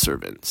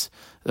maidservants.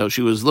 So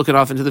she was looking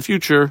off into the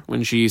future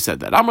when she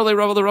said that. Amrle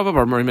Rabba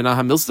Bar Murray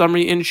Menachem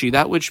Milsadamri Inchi,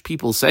 that which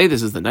people say,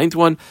 this is the 9th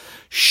one,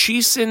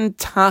 Shisin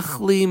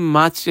tachli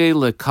matye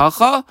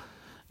lekacha,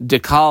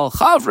 Dekal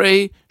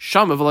Chavre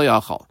Shama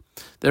V'layachal.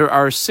 There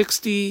are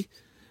 60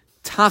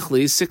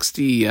 tachlis,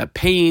 60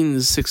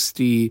 pains,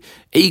 60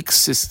 aches,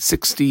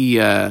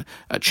 60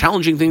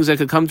 challenging things that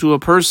could come to a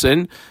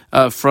person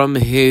from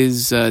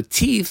his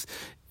teeth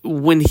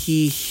when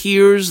he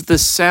hears the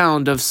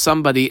sound of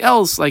somebody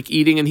else like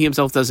eating and he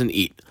himself doesn't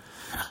eat.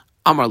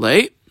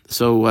 Amarle,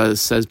 so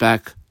says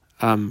back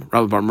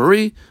Rabbi Bar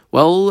Murray,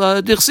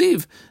 well,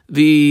 Dirsiv,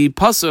 the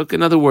pasuk,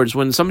 in other words,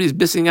 when somebody's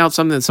missing out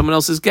something that someone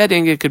else is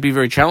getting, it could be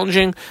very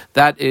challenging.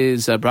 That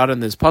is brought in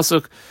this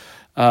pasuk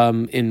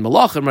in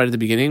Malachim right at the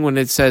beginning when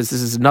it says,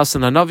 this is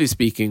Nasan Hanavi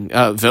speaking,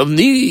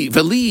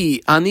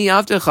 Veli, ani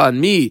avdecha,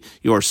 me,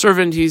 your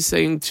servant, he's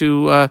saying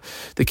to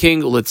the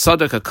king,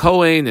 Ulitzadek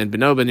HaKohen, and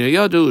Beno ben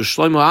Yoyadu,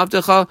 Shlomo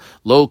avdecha,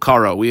 lo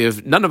kara.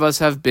 None of us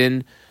have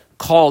been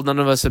called, none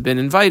of us have been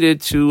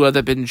invited to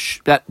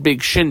that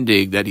big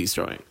shindig that he's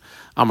throwing.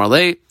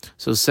 Amarle,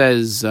 so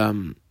says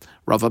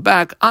Rava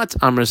back, At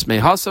Amris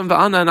Mehasam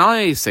Va'ana, and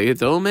I say it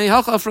though,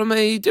 Mehacha, from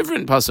a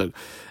different pasuk.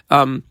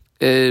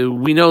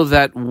 We know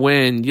that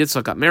when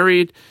Yitzchak got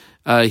married,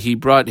 he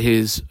brought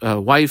his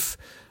wife,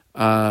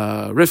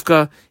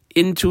 Rivka,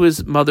 into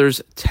his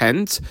mother's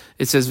tent.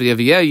 It says,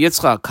 V'yaviyeh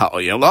Yitzchak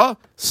ka'oyela,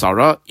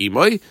 Sarah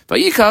imoy,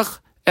 v'yikach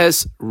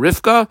es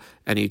Rivka,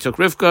 and he took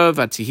Rivka,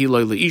 v'tihi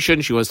lo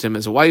le'ishan, she was to him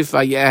as a wife,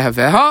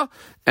 v'yehaveha,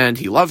 and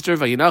he loved her,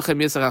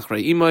 v'yinachem Yitzchak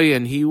achrei imoy,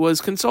 and he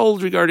was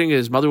consoled regarding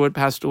his mother who had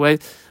passed away.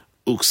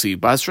 Uksi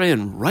Basrei,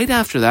 and right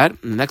after that,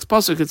 in the next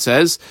pasuk it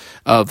says,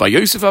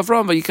 Vayosef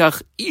Avram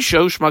vayikach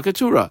isho shma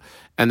Keturah,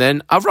 and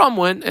then Avram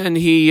went and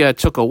he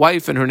took a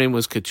wife, and her name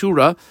was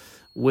Keturah,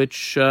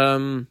 which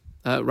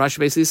Rashi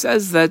basically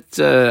says that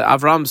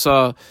Avram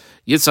saw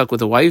Yitzchak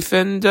with a wife,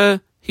 and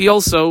he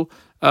also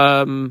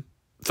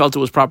felt it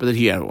was proper that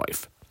he had a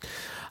wife.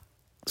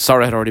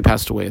 Sarah had already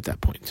passed away at that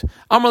point.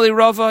 Amarli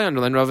Rava,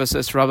 underline Rava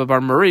says to Rava Bar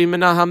Murray,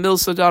 Menaha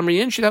Milsa Damri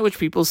Inchi, that which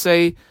people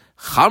say,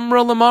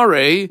 Chamra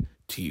Lamare,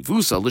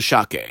 Tivusa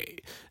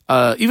L'Shake.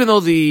 Even though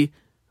the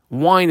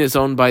wine is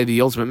owned by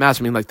the ultimate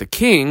master, meaning like the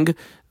king,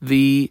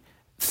 the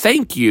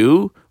thank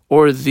you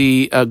or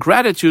the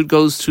gratitude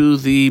goes to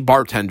the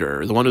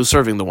bartender, the one who's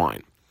serving the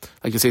wine.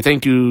 Like you say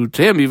thank you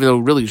to him, even though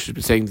really you should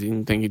be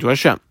saying thank you to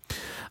Hashem.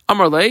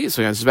 Amarle,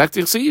 so he answers back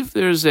to Yichsiv.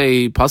 There's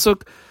a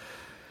pasuk,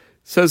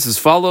 says as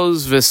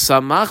follows,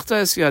 V'samachta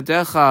es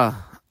yadecha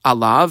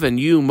alav, and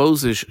you,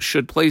 Moses,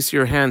 should place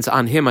your hands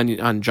on him,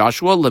 on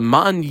Joshua,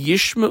 leman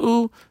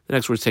yishma'u, the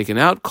next word's taken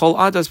out, kol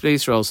adas b'nei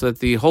Yisrael, so that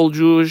the whole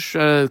Jewish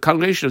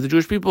congregation of the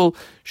Jewish people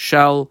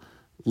shall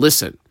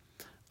listen.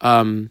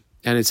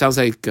 And it sounds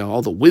like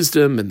all the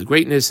wisdom and the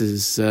greatness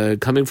is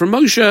coming from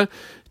Moshe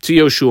to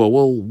Yoshua.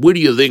 Well, where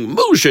do you think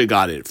Moshe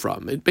got it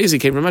from? It basically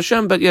came from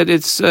Hashem, but yet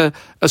it's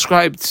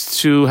ascribed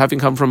to having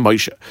come from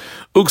Moshe.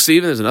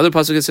 Uksiv, there's another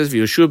pasuk that says,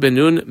 Yoshua ben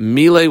Nun,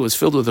 Mile was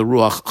filled with the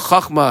Ruach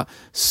Chachma,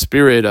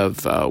 spirit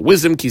of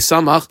wisdom,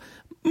 Kisamach,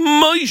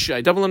 Moshe.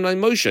 I double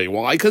underline Moshe.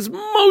 Why? Because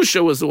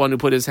Moshe was the one who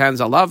put his hands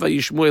alav,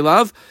 Yishmu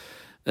elav.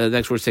 The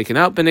next word's taken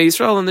out, Bnei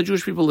Yisrael, and the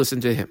Jewish people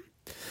listened to him.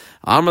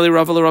 Amrli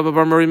Rava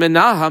Bar Murray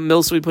Menaha,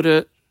 Mil, so we put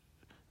a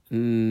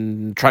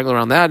triangle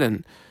around that,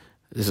 and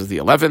this is the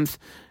 11th.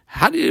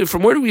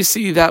 From where do we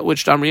see that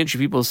which Damriyanchi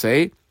people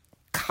say?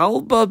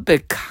 Kalba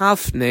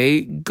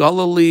bekafne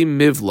galali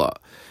mivla.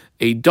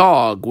 A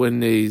dog,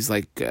 when he's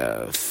like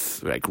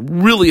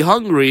really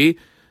hungry,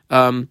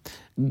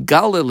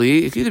 Galilee,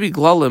 it can either be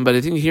glalim, but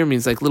I think here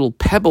means like little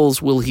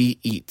pebbles will he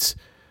eat.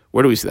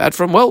 Where do we see that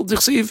from? Well,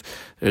 Dichsiv,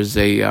 there's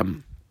a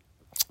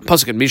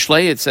pasuk in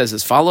Mishlei, it says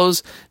as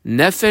follows,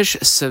 Nefesh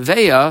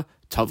seveya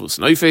tavus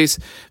noifes,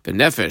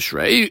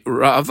 v'nefesh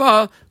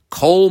ra'ava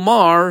kol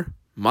mar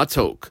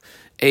matok.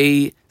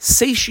 A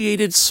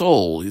satiated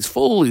soul, he's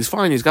full, he's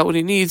fine, he's got what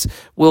he needs,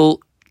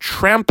 will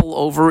trample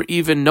over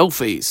even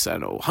no-face,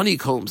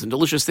 honeycombs and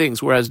delicious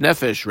things, whereas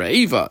nefesh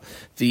re'eva,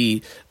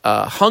 the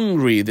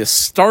hungry, the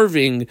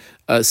starving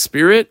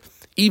spirit,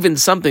 even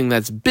something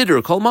that's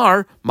bitter,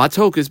 kolmar,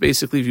 matok, is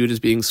basically viewed as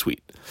being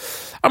sweet.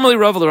 Amalei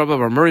Rav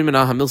Murray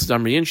Menah Milsa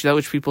Damriyin, that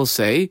which people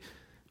say,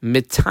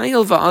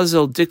 Mitayel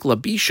va'azel dikla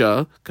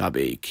bisha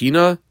gabe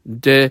kina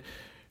de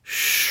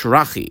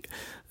shrachi.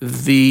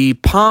 The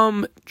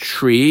palm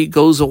tree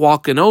goes a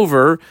walking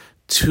over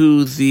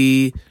to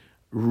the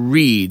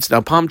reeds.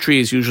 Now, palm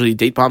trees, usually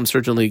date palms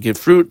certainly give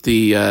fruit.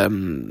 The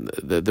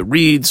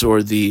reeds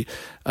or the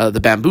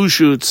bamboo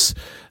shoots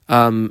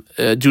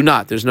do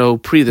not. There's no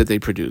pre that they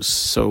produce.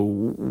 So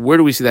where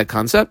do we see that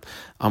concept?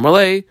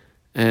 Amalei,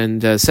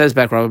 and says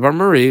back Rabbi Bar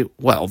Murray,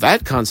 well,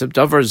 that concept,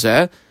 davar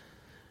zeh,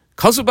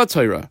 kasu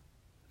b'Torah.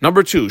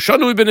 Number 2,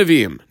 Shanu ben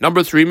Avim.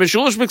 Number 3,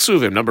 Mishulish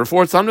Miksuvim. Number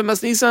 4, Tzamda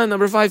Masnisa.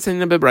 Number 5,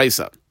 Tanina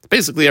Bebraisa.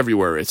 Basically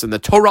everywhere. It's in the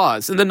Torah,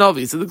 it's in the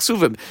Navi, it's in the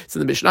Ksuvim, it's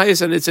in the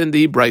Mishnayos, and it's in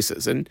the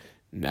Brisas. And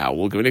now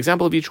we'll give an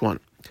example of each one.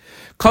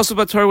 Kasu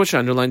b'Torah, which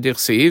underlined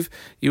Dichsiv,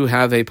 you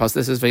have a pasuk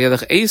that says,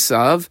 Vayelech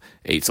Esav,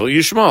 Eitzel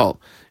Yishmael.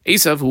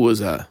 Esav, who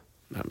was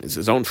it's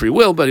his own free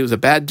will, but he was a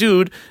bad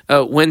dude,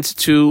 went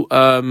to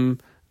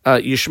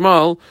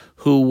Yishmael,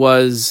 who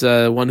was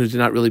one who did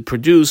not really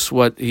produce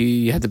what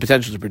he had the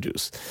potential to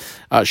produce.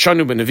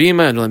 Shanu ben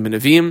Avim, and ben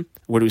Avim.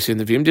 Where do we see in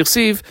the Avim?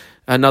 Dichsiv,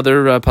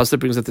 another pasuk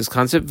brings up this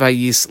concept.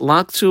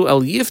 Vayislaktu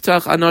el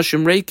yiftach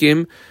anashim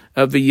reikim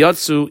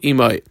v'yatsu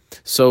imay.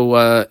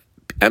 So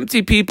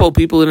empty people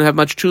who didn't have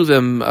much to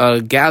them,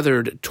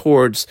 gathered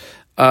towards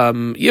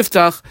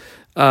Yiftach,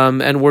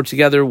 and were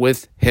together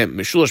with him.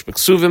 Mishulish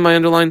b'ksuvim, I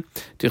underline.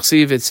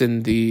 Dichsiv, it's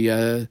in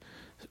the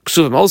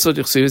Ksuvim also.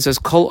 Dichsiv, it says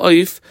kol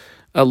oif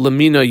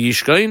lamina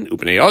yishkain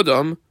upnei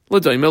adam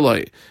l'daim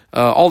eloi.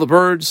 All the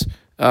birds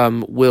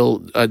will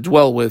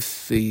dwell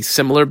with the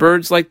similar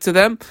birds like to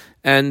them,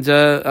 and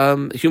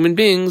human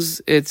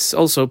beings, it's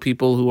also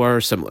people who are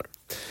similar.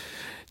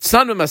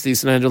 Tznan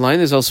Maslis, and underline,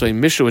 there's also a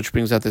Mishnah which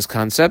brings out this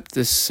concept.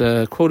 This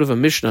quote of a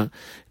Mishnah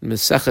in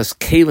Meseches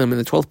Kalim in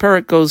the 12th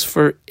parak goes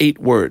for 8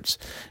 words.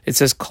 It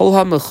says, Kol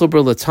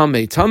ha-mechubr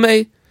l'tamei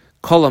tamei,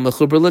 Kol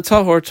ha-mechubr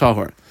l'tahor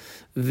tahor.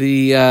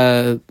 The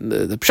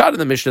pshat in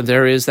the Mishnah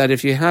there is that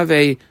if you have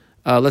a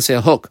let's say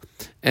a hook,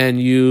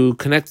 and you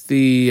connect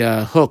the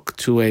hook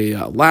to a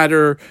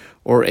ladder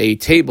or a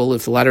table,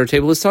 if the ladder or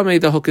table is tamei,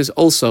 the hook is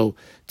also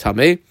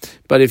tamei.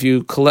 But if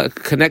you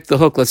connect the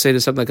hook, let's say to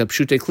something like a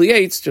pshute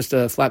klietz, just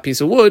a flat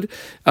piece of wood,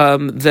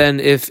 then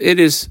if it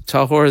is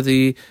tahor,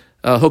 the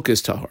hook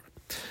is tahor.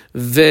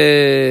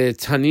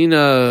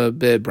 Ve'tanina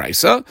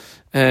be'braisa,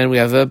 and we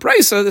have a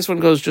braisa. This one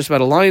goes just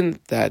about a line.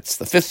 That's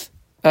the 5th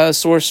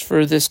source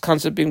for this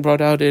concept being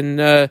brought out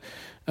in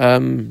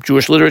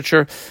Jewish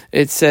literature.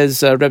 It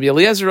says, Rabbi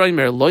Eliezer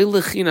Omer, Loi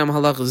lechinam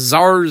halach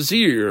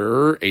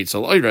zarzir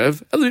eitzel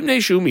oirev elim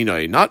neshu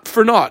minai. Not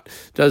for naught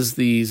does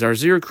the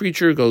zarzir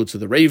creature go to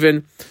the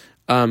raven.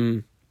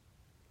 One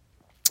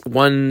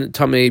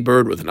tamei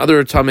bird with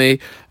another tamei,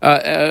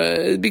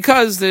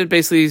 because they're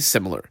basically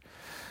similar.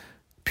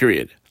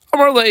 Period.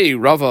 Amar lei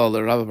Rava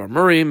Bar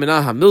Murray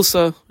Menah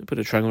HaMilsa. We put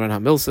a triangle around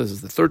HaMilsa. This is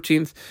the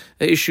 13th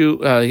issue.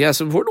 Yes,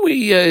 and what do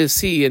we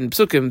see in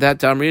Psukim, that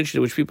Damriyan,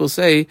 which people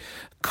say,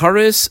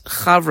 Karis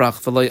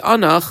Chavrach V'lei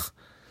Anach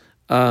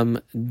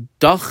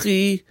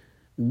Dachi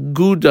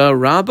Guda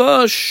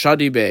Rabba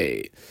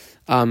Shadibe.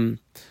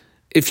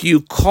 If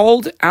you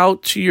called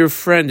out to your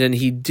friend and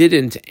he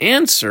didn't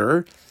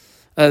answer,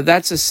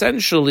 that's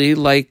essentially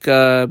like,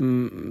 it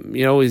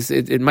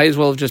might as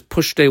well have just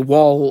pushed a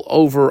wall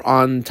over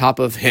on top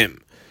of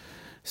him.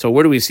 So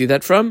where do we see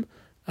that from?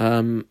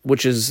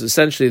 Which is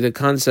essentially the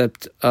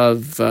concept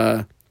of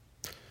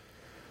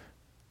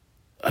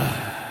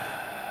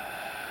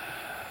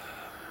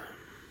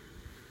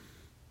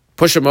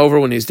push him over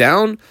when he's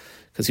down,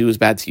 because he was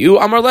bad to you.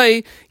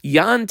 Amarlei,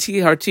 Yan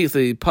tihartich,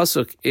 the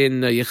pasuk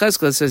in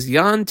Yechezkel says,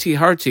 Yan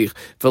tihartich,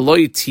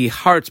 v'loi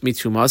tihart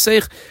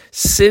mitumasech,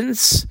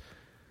 since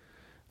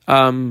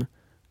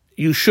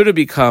you should have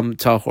become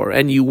tahor,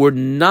 and you were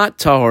not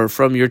tahor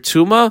from your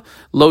tuma,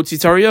 lo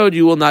titariod,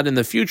 you will not in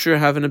the future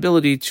have an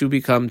ability to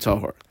become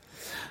tahor.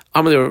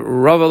 Amalei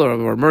Rava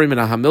Murray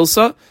Menah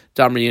HaMilsa,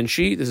 Damri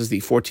Yanshi, this is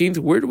the 14th.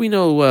 Where do we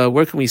know,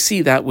 where can we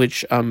see that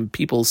which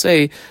people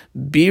say,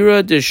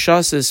 Bira de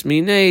shasis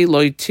mine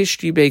loy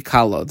tishti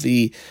bekala,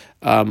 the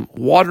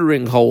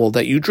watering hole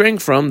that you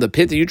drank from, the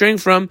pit that you drank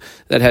from,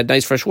 that had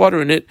nice fresh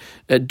water in it,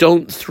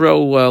 don't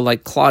throw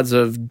like clods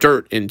of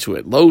dirt into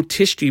it. Lo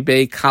tishti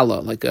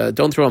bekala, like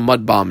don't throw a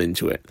mud bomb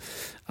into it.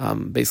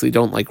 Basically,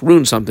 don't like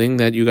ruin something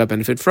that you got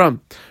benefit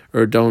from,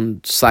 or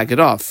don't slack it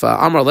off.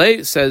 Amar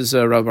Le, says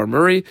Rav Bar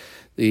Murray,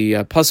 the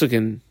pasuk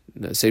in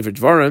Sefer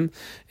Dvarim,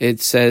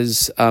 it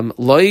says,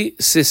 Loi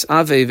sis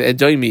avev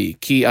edoimi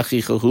ki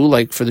achichahu,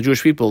 like for the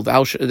Jewish people,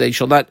 they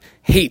shall not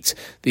hate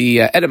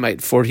the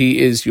Edomite, for he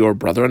is your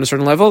brother on a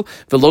certain level.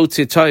 V'lo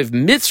titayv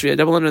mitzri, a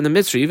double under in the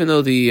mitzri, even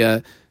though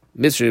the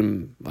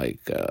Mitzrayim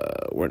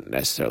weren't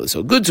necessarily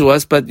so good to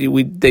us, but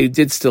they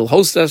did still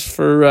host us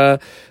for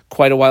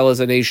quite a while as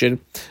a nation.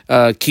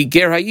 Ki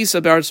ger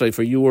ha'isa b'artzoi,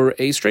 for you were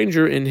a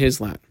stranger in his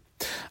land.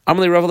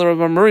 Amalei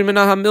Rav Murray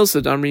Menaha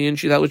Milsa Damri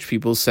Inchi, that which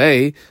people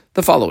say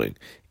the following: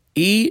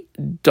 E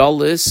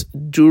dalis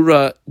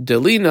dura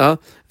delina,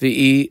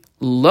 the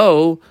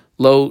lo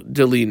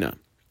delina.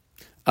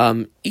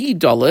 E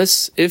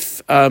dalis,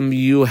 if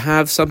you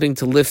have something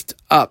to lift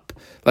up,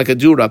 like a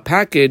dura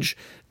package,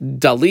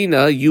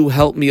 dalina, you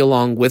help me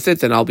along with it,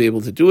 then I'll be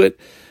able to do it.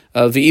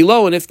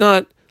 Lo, and if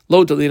not,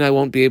 lo dalina, I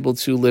won't be able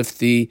to lift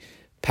the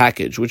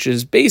package, which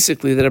is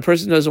basically that a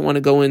person doesn't want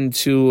to go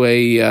into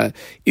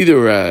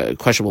either a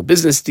questionable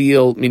business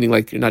deal, meaning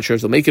like you're not sure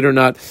if they'll make it or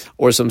not,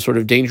 or some sort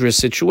of dangerous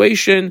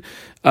situation.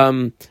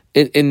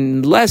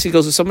 Unless he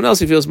goes with someone else,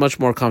 he feels much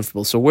more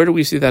comfortable. So where do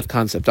we see that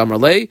concept? Amar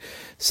Lei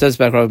says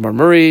back Rav Bar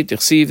Murray,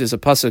 Dichsiv, there's a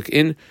pasuk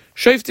in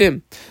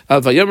Shoftim.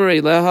 Vayomer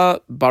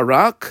Eleha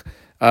Barak.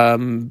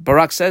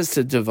 Barak says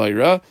to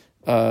Devaira,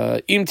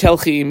 Im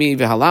telchi imi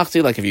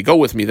v'halachti, like if you go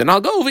with me, then I'll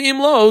go. V'im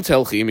lo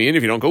telchi imi, and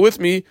if you don't go with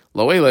me,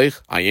 lo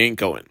elech, I ain't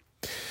going.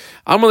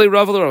 Amalei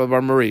Rav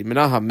Bar Murray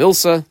Menaha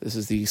Milsa. This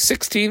is the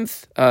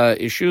 16th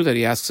issue that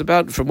he asks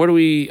about. From where do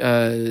we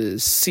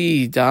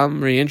see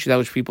Dam Rienchi, that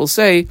which people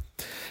say,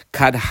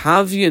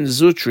 Kadhavian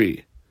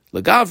Zutri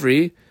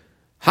Legavri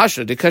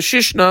Hasha de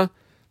Kashishna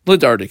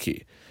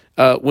Ledardaki.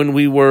 When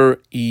we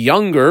were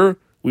younger,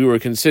 we were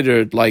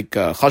considered like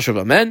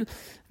chashuva men.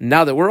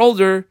 Now that we're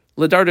older,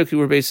 Ledardaki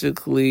were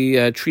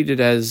basically treated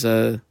as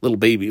little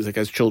babies, like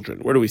as children.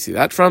 Where do we see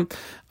that from?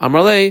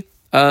 Amrale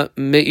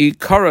Mei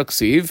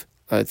Karaksiv.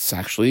 It's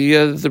actually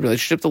the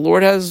relationship the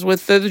Lord has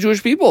with the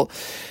Jewish people.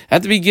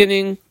 At the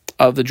beginning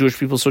of the Jewish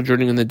people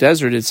sojourning in the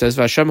desert, it says,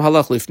 Vashem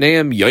halach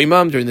lifneim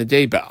yoimam, during the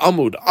day,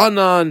 be'amud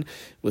anan,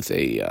 with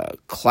a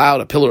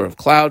cloud, a pillar of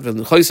cloud,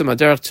 v'nchoisem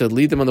aderech, to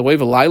lead them on the way,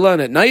 v'layla,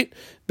 and at night,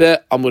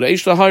 be'amud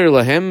eish lahayir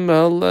lahem,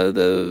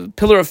 the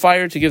pillar of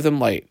fire to give them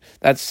light.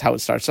 That's how it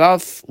starts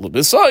off,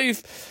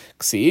 l'b'soif,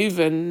 ksiv,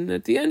 and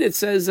at the end it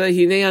says,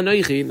 hinei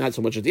anoichi, not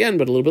so much at the end,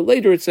 but a little bit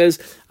later it says,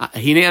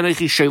 hinei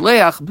anoichi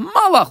sheleach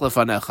malach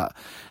lefanecha.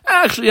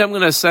 Actually, I'm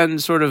going to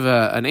send sort of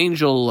an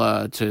angel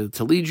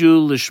to lead you,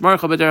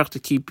 lishmarcha b'derech, to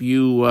keep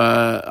you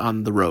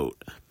on the road.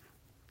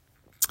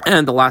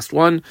 And the last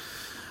one,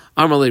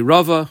 Amalei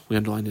Rava, we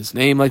underline his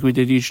name like we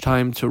did each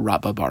time, to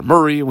Rabba Bar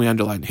Murray, and we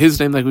underline his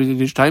name like we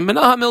did each time.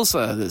 Menaha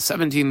Milsa, the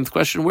 17th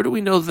question, where do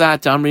we know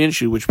that Damri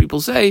Inshu, which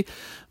people say,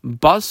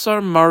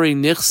 Basar Mari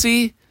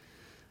Nichsi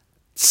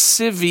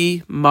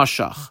Sivi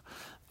Mashach.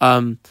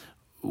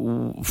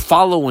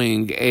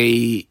 Following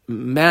a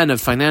man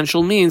of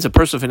financial means, a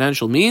person of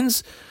financial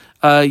means,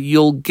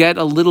 you'll get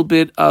a little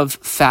bit of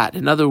fat.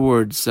 In other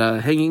words,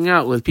 hanging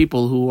out with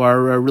people who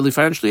are really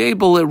financially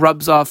able, it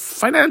rubs off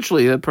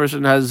financially. The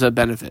person has a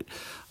benefit.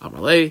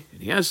 Amalei,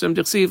 and he asks him,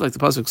 Dichsiv, like the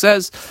pasuk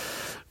says,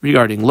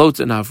 regarding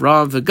Lot and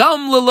Avram,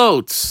 v'gam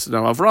lelot.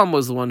 Now, Avram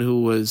was the one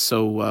who was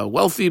so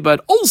wealthy,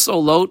 but also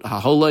Lot,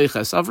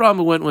 ha'holeiches. Avram,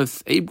 who went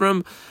with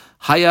Abram,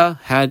 Haya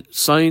had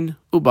Sain,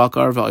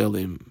 Ubakar,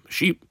 va'olim,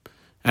 sheep,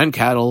 and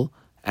cattle,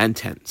 and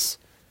tents.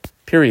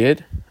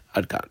 Period.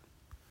 Adkan.